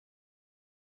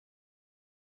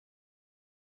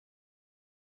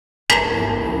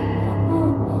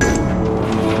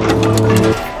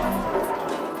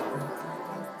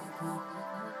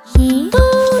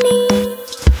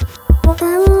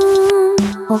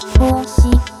起こ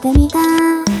してみた。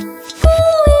声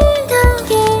だ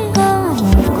けが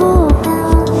残った。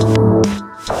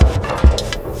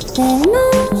でも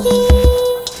日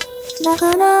だか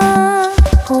ら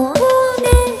こう寝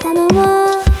たのは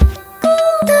答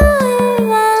え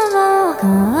はわか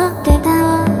ってた。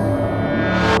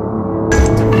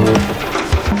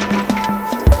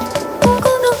ここ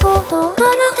のこと体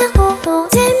こと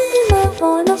全部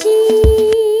幻。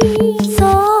そ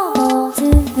うつ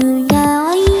ぶや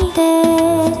いて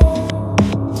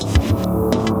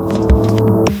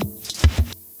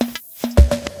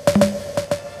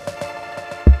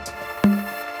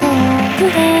遠く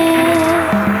で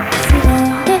すべ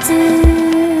てつ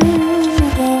な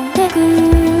げてく。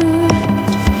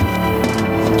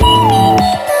君に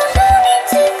たどり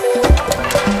着く。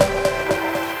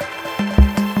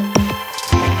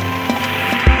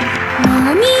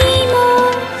何も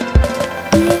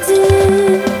言えず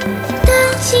立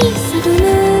ち去る。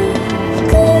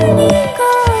繰り返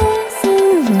す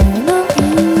メロディ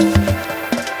ー。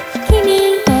君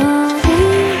と吹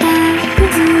いた崩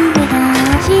れた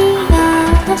足が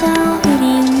土砂降り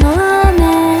の雨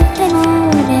でも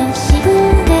嬉しく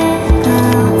てか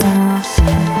ざした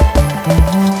手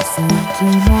の隙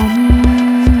間に。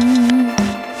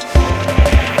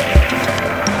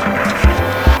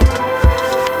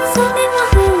それは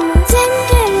偶然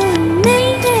で運命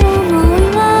で思い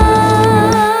は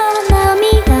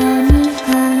涙に変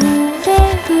えて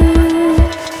く。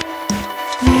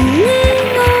胸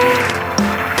の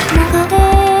中で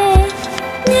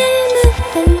眠っ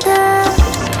ていた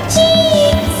小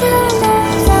さな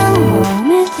ざわめ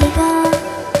きが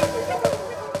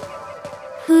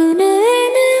震えぬ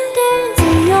で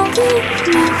強く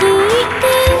なって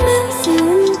結ん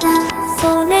だ。そ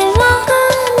れは簡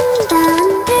単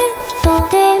でと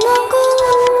ても困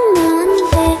難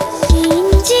で信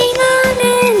じられ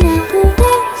なくて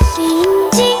信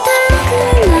じたく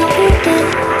なくて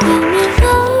君が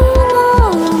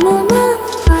思うまま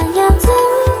操っ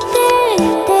てい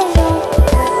てよ。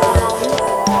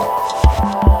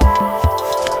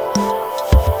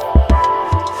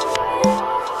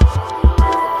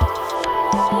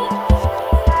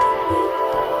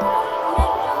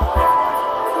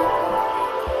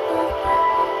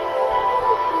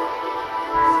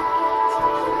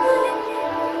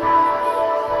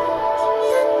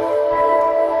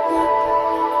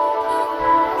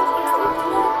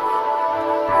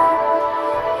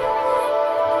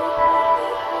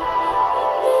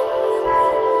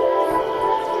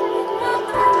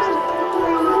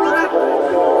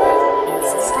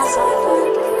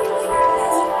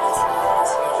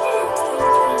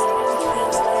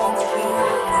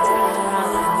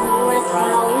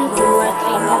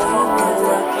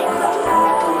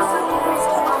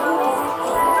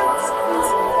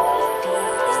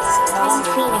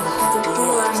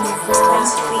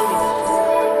Freedom.